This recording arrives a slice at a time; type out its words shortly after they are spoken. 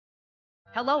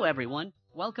Hello everyone,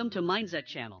 welcome to Mindset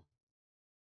channel.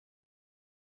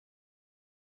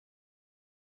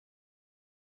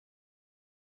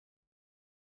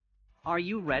 Are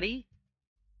you ready?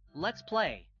 Let's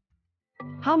play.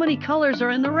 How many colors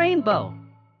are in the rainbow?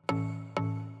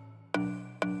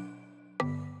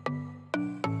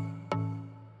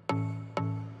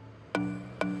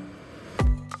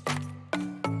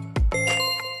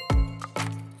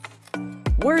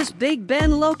 Where's Big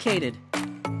Ben located?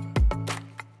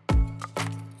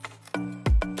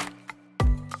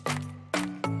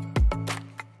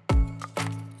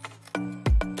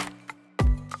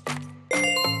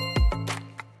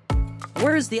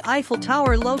 Where is the Eiffel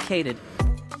Tower located?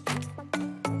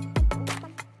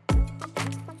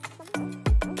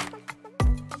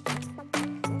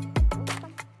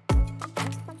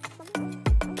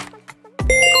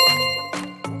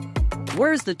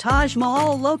 Where is the Taj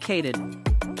Mahal located?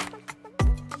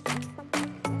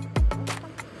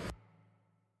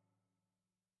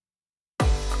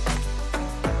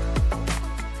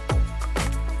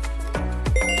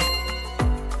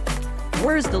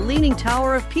 Where is the Leaning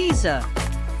Tower of Pisa?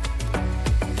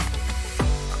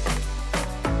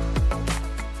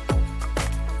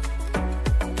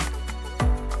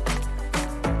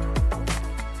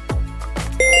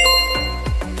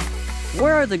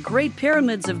 Where are the Great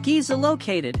Pyramids of Giza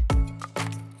located?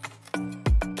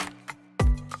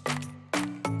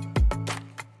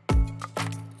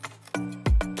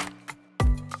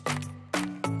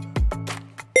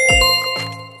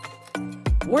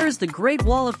 Where is the Great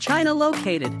Wall of China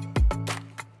located?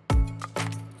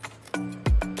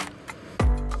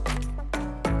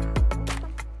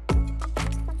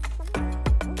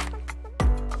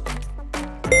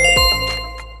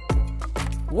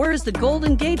 Where is the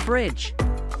Golden Gate Bridge?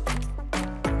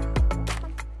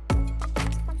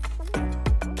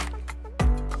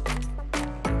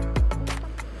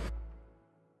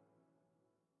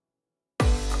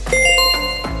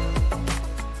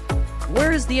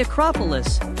 Where is the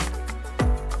Acropolis?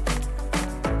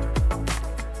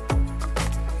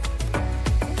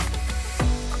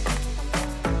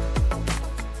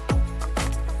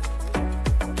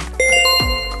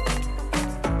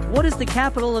 What is the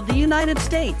capital of the United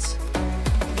States?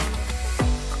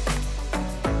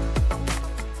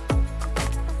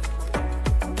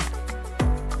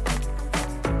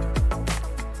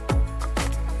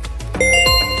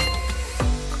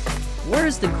 Where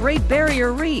is the Great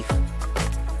Barrier Reef?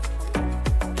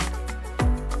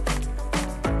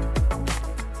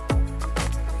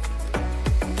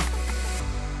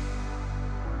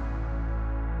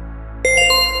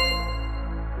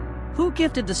 Who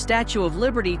gifted the Statue of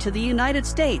Liberty to the United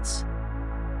States?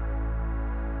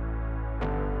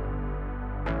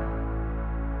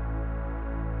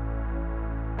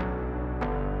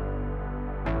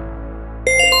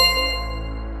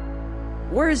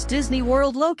 Where is Disney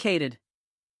World located?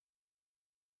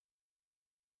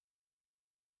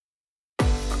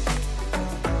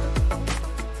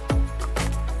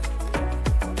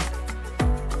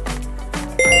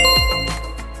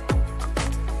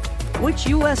 Which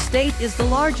U.S. state is the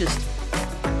largest?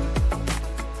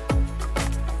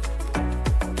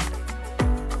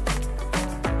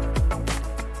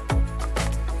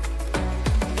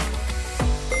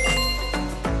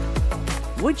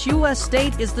 Which U.S.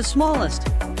 state is the smallest?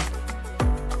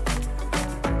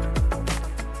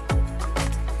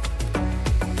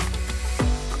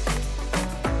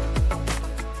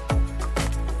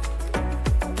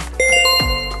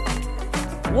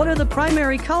 What are the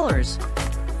primary colors?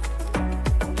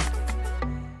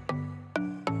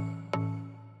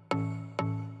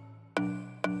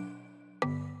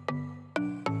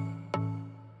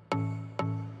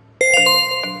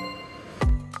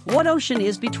 What ocean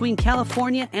is between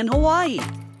California and Hawaii?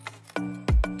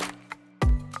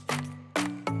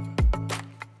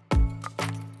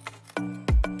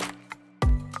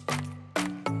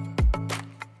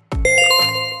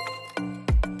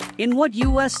 In what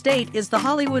U.S. state is the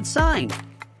Hollywood sign?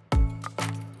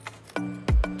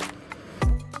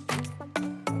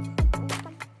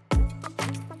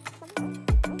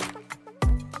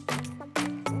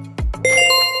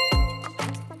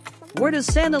 Where does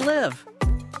Santa live?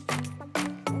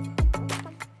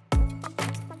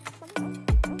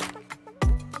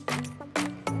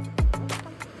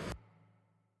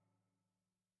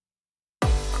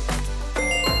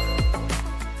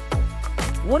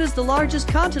 What is the largest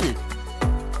continent?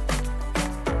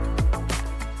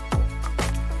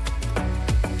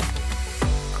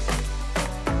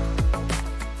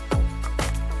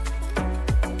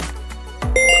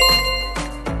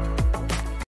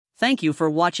 Thank you for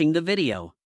watching the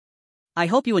video. I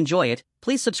hope you enjoy it.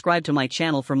 Please subscribe to my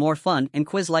channel for more fun and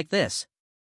quiz like this.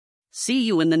 See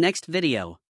you in the next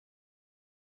video.